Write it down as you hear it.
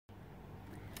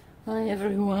Hi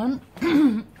everyone,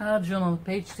 I'll journal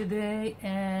page today,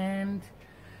 and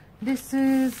this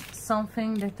is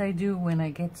something that I do when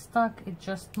I get stuck. It's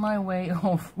just my way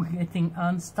of getting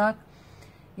unstuck.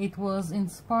 It was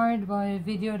inspired by a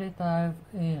video that I've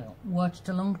watched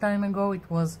a long time ago. It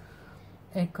was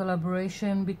a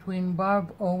collaboration between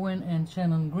Barb, Owen and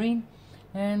Shanon Green,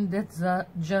 and that's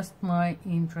just my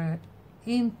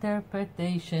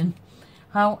interpretation,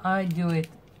 how I do it,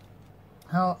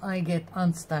 how I get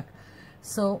unstuck.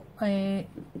 So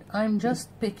I'm just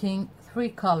picking three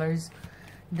colors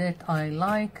that I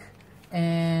like,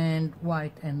 and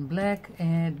white and black,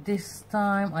 and this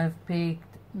time I've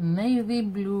picked navy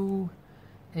blue,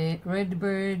 red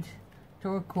bird,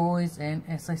 turquoise, and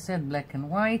as I said, black and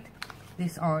white.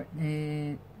 These are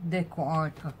deco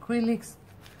art acrylics,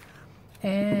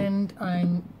 and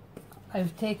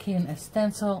I've taken a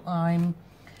stencil. I'm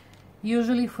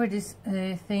usually for this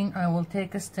thing I will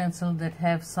take a stencil that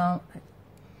have some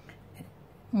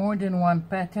more than one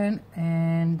pattern,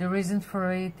 and the reason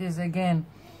for it is, again,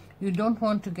 you don't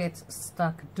want to get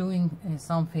stuck doing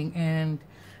something and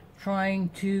trying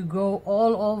to go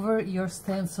all over your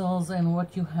stencils and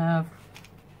what you have.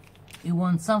 You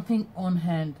want something on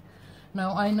hand.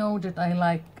 Now I know that I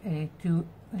like to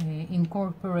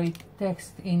incorporate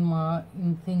text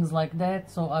in things like that,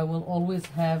 so I will always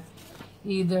have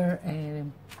either a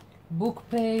book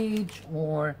page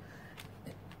or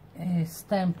a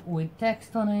stamp with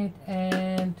text on it,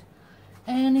 and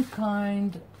any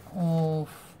kind of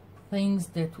things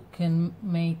that can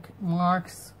make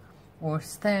marks or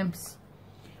stamps.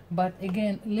 But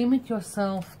again, limit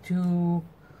yourself to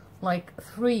like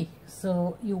 3,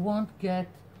 so you won't get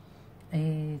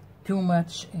too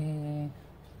much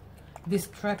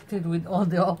distracted with all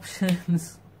the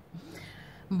options.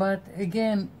 But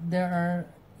again, there are,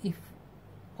 if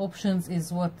options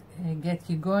is what get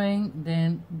you going,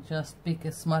 then just pick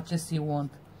as much as you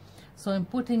want. So I'm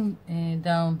putting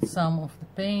down some of the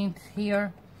paint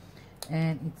here,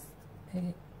 and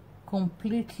it's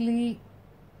completely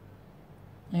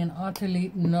and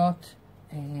utterly not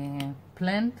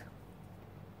planned,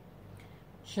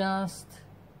 just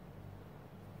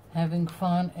having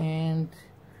fun and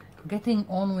getting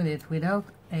on with it without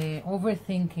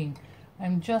overthinking.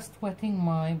 I'm just wetting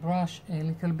my brush a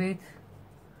little bit,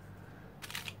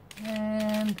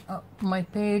 and my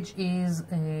page is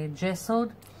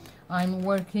gessoed. I'm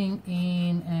working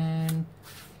in a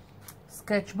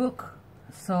sketchbook,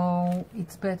 so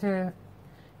it's better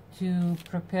to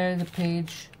prepare the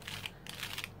page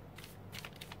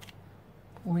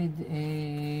with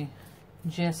a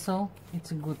gesso.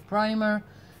 It's a good primer,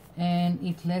 and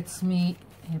it lets me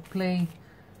play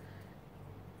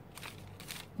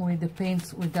with the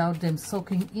paints without them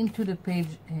soaking into the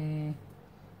page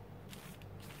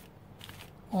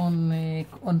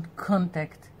on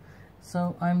contact.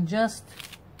 So I'm just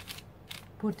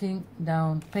putting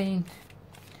down paint.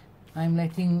 I'm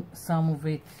letting some of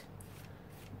it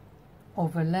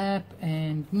overlap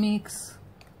and mix.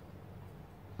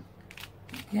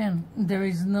 Again, there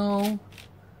is no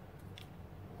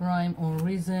rhyme or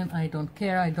reason. I don't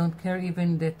care. I don't care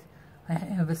even that I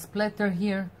have a splatter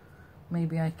here.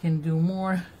 Maybe I can do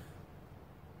more.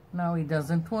 Now it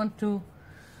doesn't want to.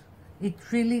 It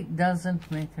really doesn't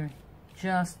matter.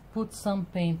 Just put some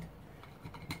paint.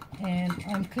 And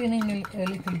I'm cleaning a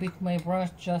little bit my brush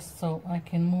just so I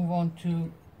can move on to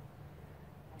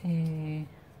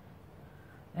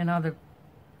another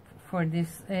for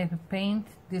this paint,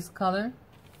 this color.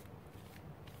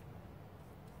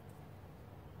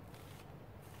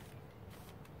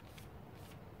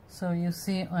 So you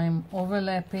see I'm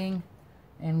overlapping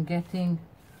and getting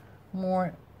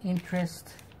more interest,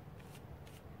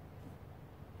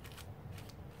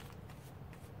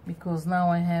 because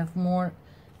now I have more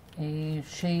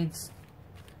shades,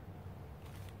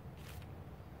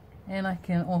 and I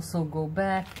can also go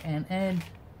back and add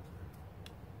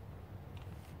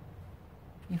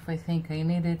if I think I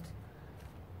need it.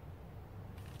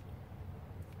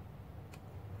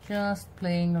 Just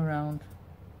playing around.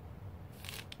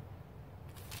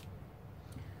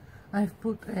 I've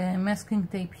put masking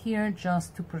tape here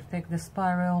just to protect the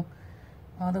spiral,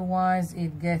 otherwise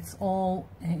it gets all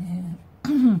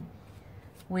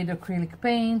with acrylic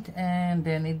paint, and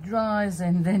then it dries,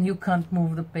 and then you can't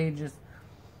move the pages.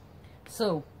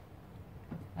 So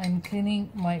I'm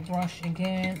cleaning my brush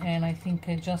again, and I think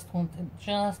I just want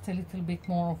just a little bit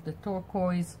more of the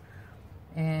turquoise,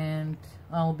 and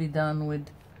I'll be done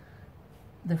with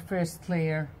the first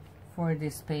layer for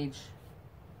this page,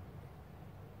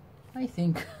 I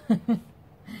think.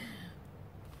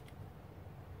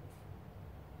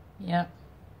 Yeah.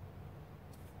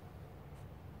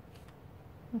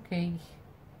 Okay.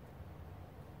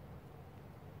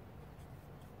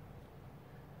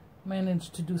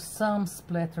 Managed to do some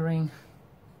splattering.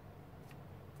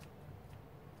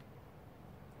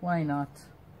 Why not?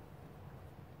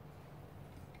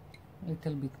 A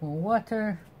little bit more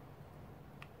water.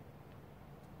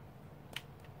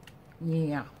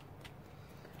 Yeah.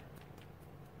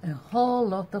 A whole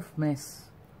lot of mess.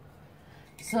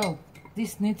 So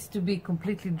this needs to be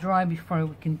completely dry before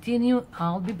we continue.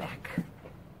 I'll be back.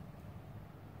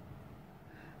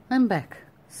 I'm back.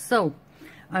 So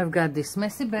I've got this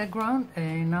messy background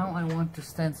and now I want to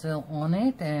stencil on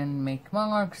it and make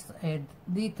marks, add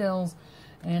details,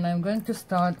 and I'm going to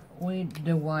start with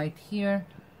the white here.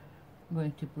 I'm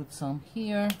going to put some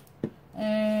here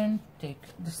and take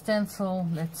the stencil.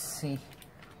 Let's see.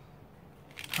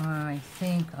 I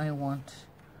think I want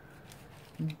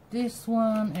this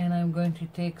one, and I'm going to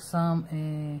take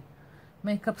some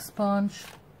makeup sponge,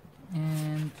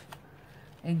 and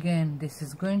again this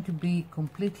is going to be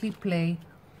completely plain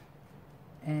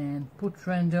and put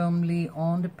randomly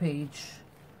on the page.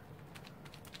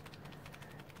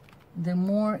 The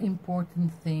more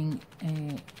important thing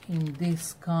in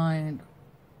this kind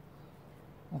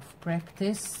of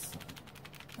practice,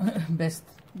 best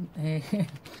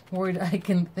word I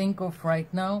can think of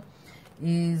right now,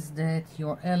 is that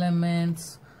your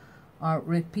elements are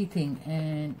repeating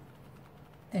and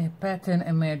a pattern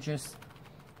emerges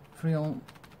from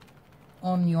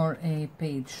on your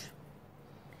page.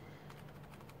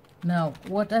 Now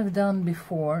what I've done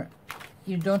before,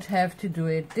 you don't have to do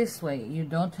it this way. You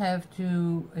don't have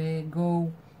to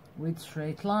go with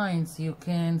straight lines. You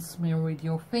can smear with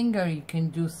your finger, you can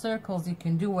do circles, you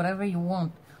can do whatever you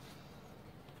want.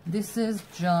 This is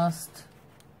just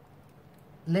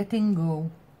letting go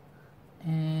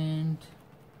and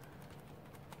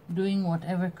doing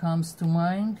whatever comes to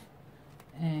mind,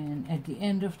 and at the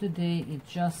end of the day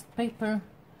it's just paper,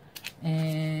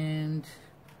 and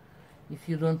if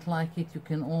you don't like it you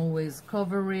can always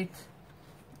cover it,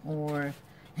 or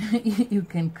you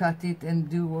can cut it and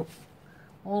do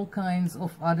all kinds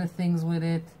of other things with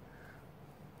it.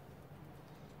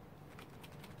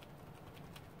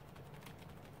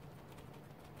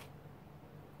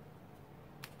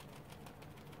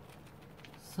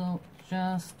 So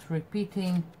just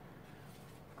repeating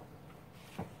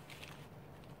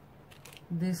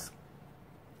this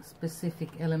specific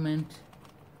element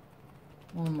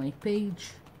on my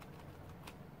page,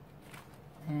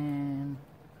 and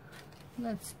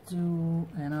let's do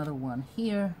another one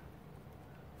here,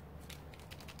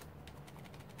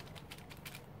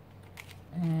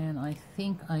 and I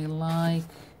think I like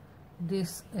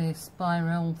this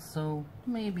spiral, so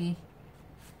maybe,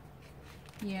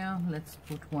 yeah, let's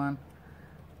put one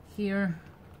here.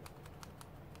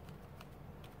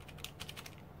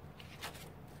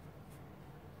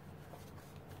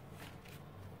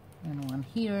 And one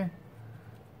here.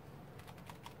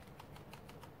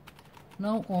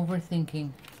 No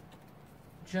overthinking,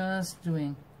 just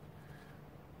doing.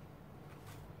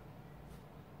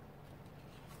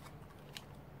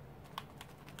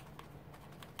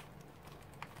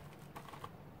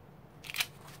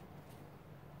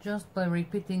 Just by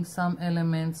repeating some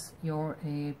elements, your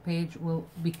page will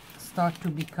start to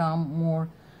become more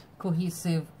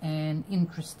cohesive and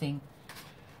interesting.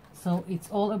 So it's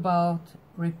all about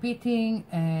repeating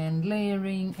and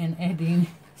layering and adding.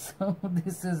 So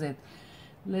this is it.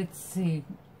 Let's see.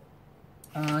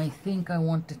 I think I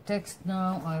want the text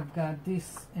now. I've got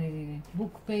this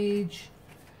book page,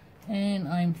 and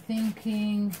I'm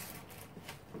thinking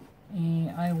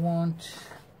I want,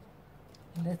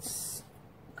 let's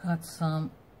cut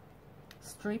some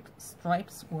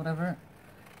stripes, whatever.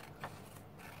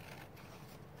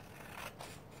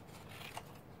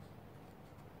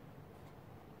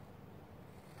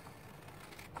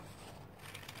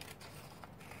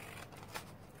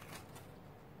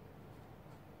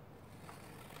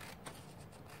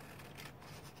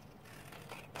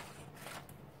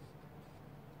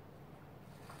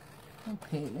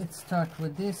 Okay, let's start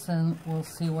with this and we'll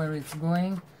see where it's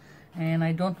going. And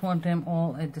I don't want them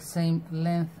all at the same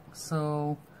length,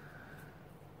 so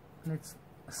let's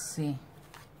see.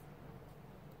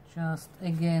 Just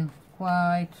again,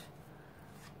 quite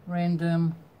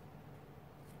random,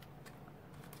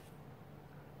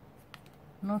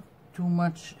 not too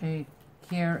much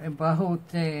care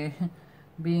about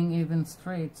being even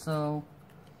straight. So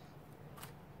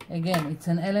again, it's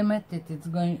an element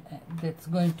that's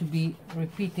going to be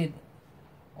repeated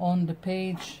on the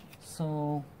page.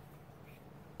 So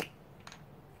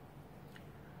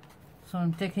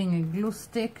I'm taking a glue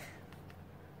stick.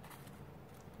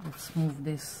 Let's move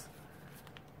this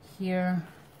here.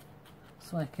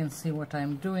 so I can see what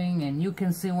I'm doing and you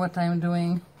can see what I'm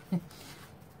doing.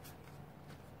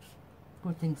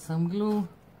 Putting some glue,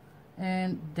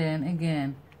 and then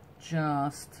again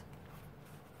just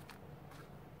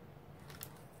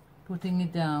putting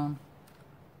it down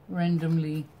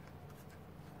randomly.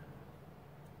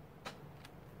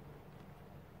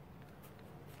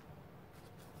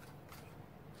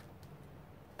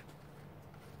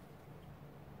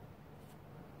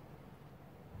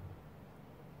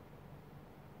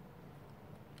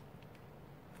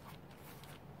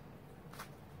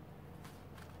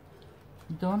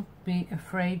 Don't be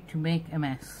afraid to make a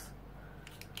mess.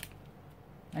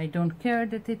 I don't care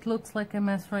that it looks like a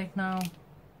mess right now.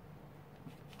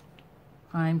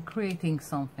 I'm creating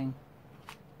something.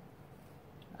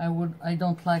 I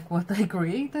don't like what I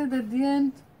created at the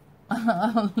end.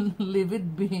 I'll leave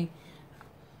it be.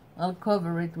 I'll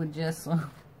cover it with gesso.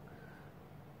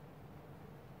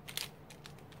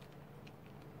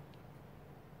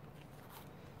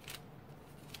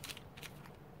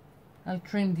 I'll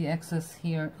trim the excess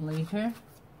here later.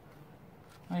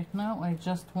 Right now I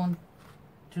just want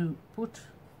to put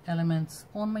elements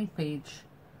on my page,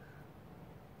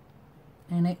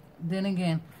 and then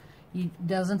again, it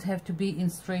doesn't have to be in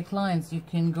straight lines. You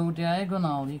can go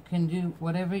diagonal, you can do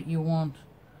whatever you want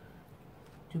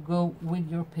to go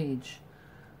with your page.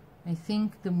 I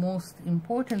think the most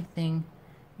important thing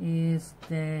is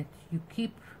that you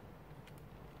keep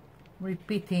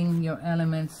repeating your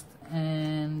elements,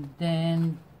 and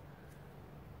then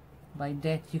by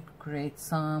that you create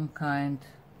some kind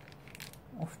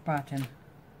of pattern.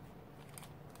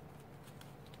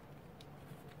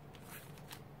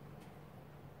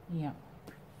 Yeah.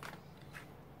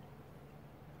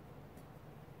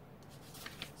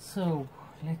 So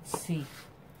let's see.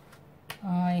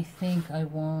 I think I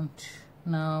want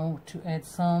now to add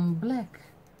some black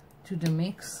to the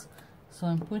mix. So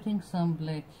I'm putting some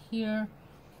black here,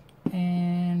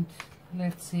 and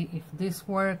let's see if this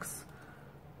works.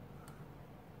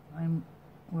 I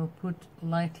will put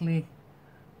lightly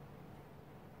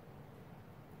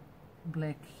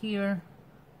black here,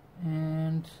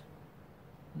 and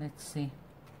let's see.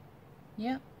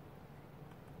 Yeah,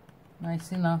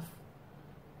 nice enough.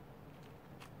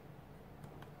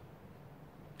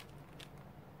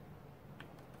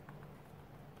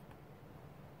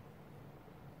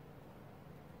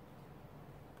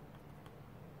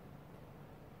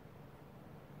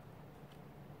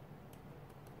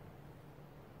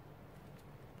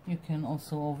 You can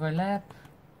also overlap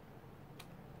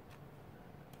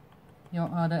your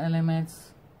other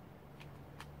elements.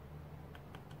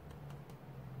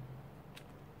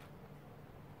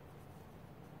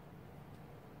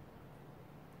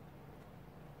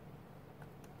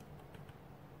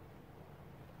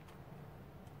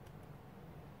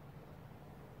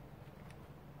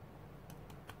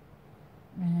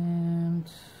 And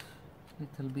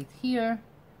little bit here.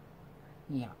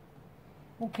 Yeah.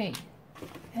 Okay.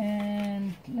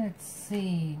 And let's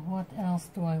see, what else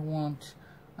do I want?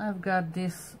 I've got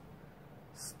this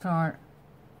star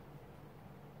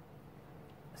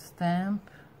stamp,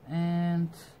 and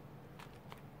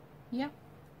yeah,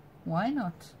 why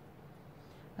not?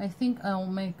 I think I'll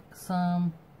make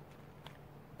some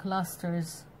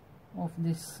clusters of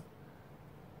this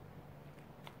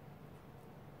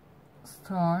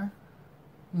star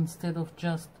instead of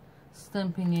just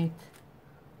stamping it.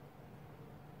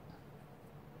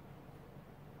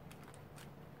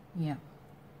 Yeah.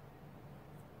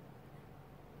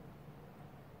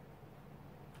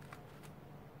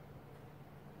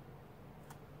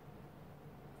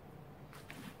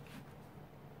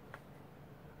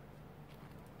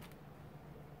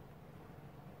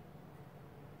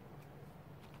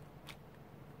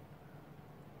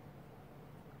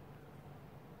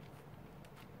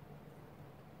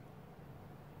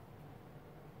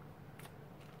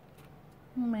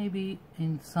 Maybe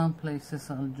in some places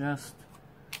I'll just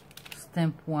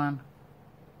stamp one.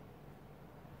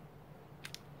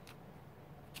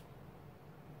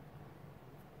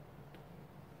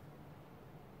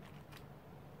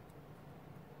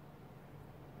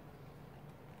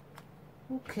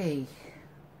 Okay,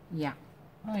 yeah,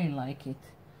 I like it.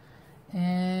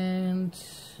 And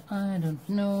I don't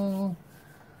know,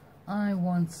 I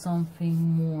want something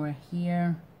more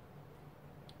here.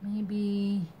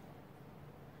 Maybe,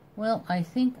 well, I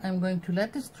think I'm going to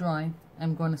let this dry.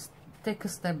 I'm going to take a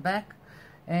step back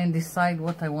and decide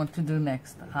what I want to do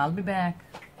next. I'll be back.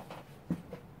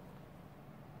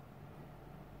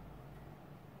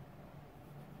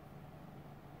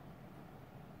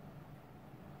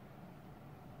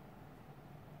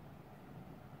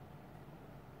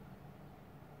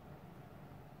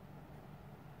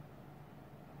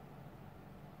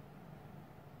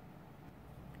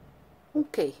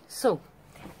 Okay, so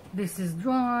this is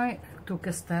dry. Took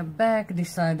a step back,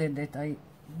 decided that I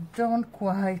don't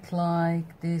quite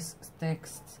like this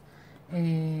text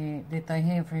that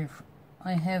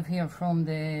I have here from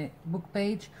the book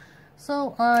page,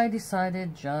 so I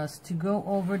decided just to go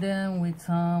over them with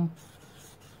some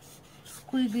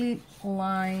squiggly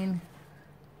line.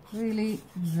 Really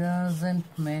doesn't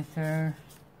matter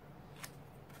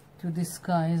to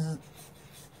disguise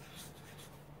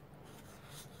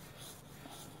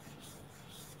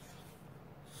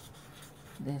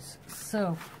this.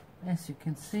 So as you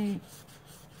can see,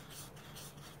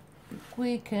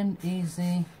 quick and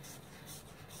easy.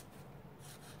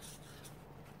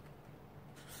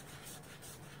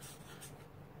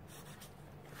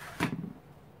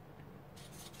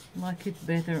 Like it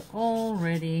better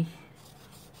already.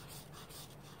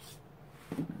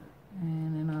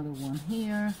 And another one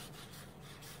here.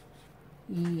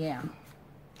 Yeah.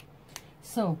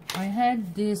 So I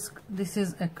had this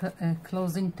is a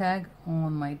closing tag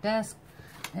on my desk,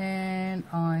 and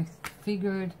I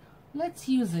figured let's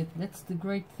use it. That's the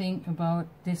great thing about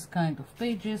this kind of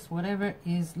pages. Whatever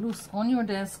is loose on your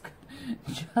desk,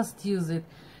 just use it.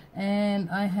 And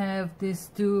I have these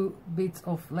 2 bits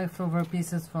of leftover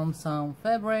pieces from some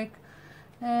fabric,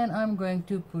 and I'm going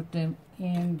to put them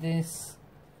in this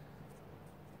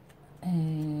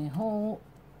hole,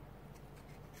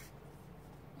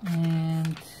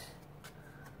 and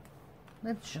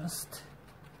let's just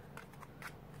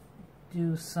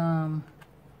do some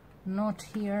knot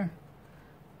here.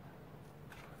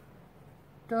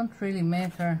 Don't really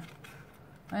matter.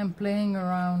 I'm playing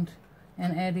around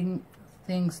and adding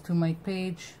things to my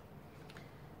page,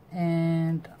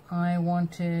 and I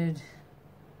wanted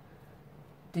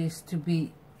this to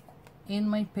be in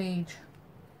my page.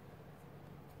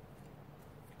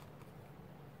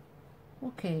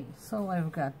 Okay, so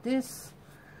I've got this,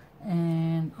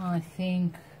 and I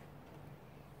think,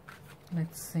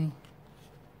 let's see,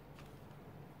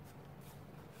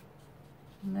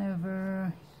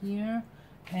 never here,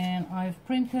 and I've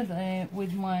printed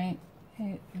with my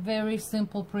very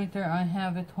simple printer I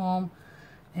have at home.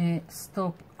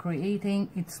 Stop creating.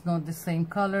 It's not the same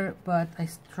color, but I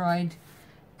tried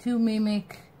to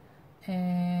mimic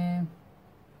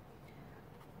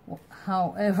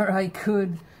however I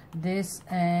could this,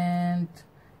 and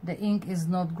the ink is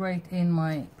not great in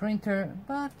my printer,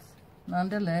 but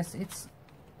nonetheless it's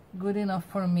good enough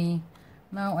for me.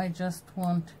 Now I just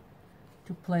want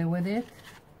to play with it.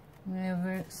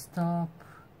 Never stop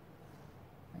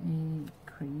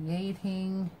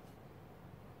creating.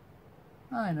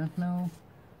 I don't know,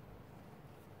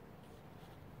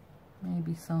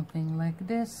 maybe something like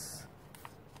this.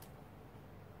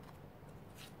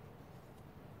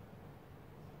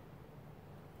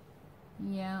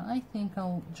 Yeah, I think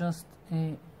I'll just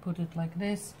put it like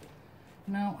this.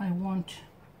 Now I want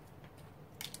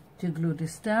to glue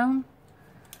this down.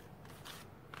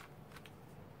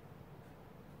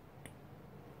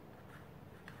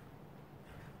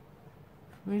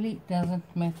 Really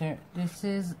doesn't matter. This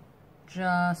is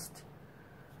just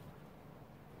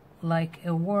like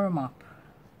a warm-up.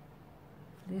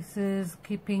 This is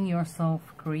keeping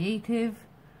yourself creative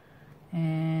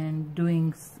and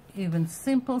doing even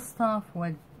simple stuff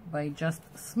by just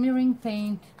smearing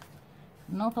paint,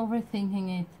 not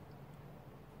overthinking it,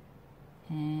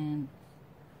 and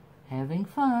having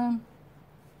fun.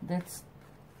 That's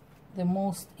the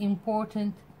most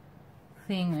important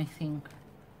thing, I think.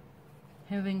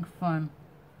 Having fun.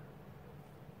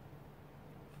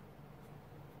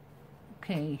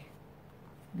 Okay,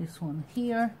 this one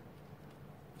here,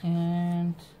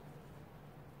 and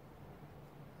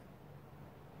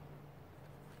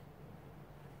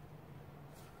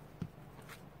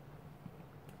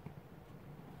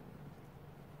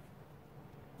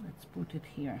let's put it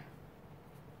here.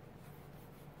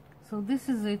 So this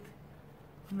is it.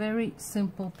 Very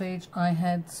simple page. I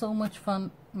had so much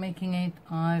fun making it.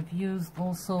 I've used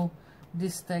also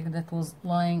this tag that was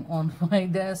lying on my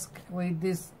desk with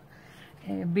this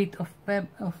bit of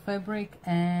fabric,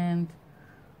 and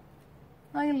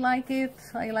I like it.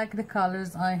 I like the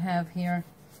colors I have here,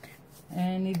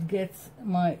 and it gets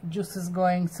my juices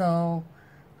going. So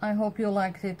I hope you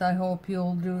liked it. I hope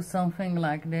you'll do something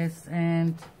like this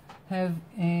and have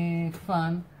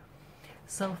fun.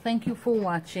 So thank you for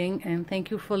watching, and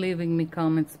thank you for leaving me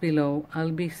comments below.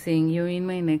 I'll be seeing you in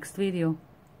my next video.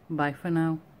 Bye for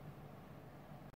now.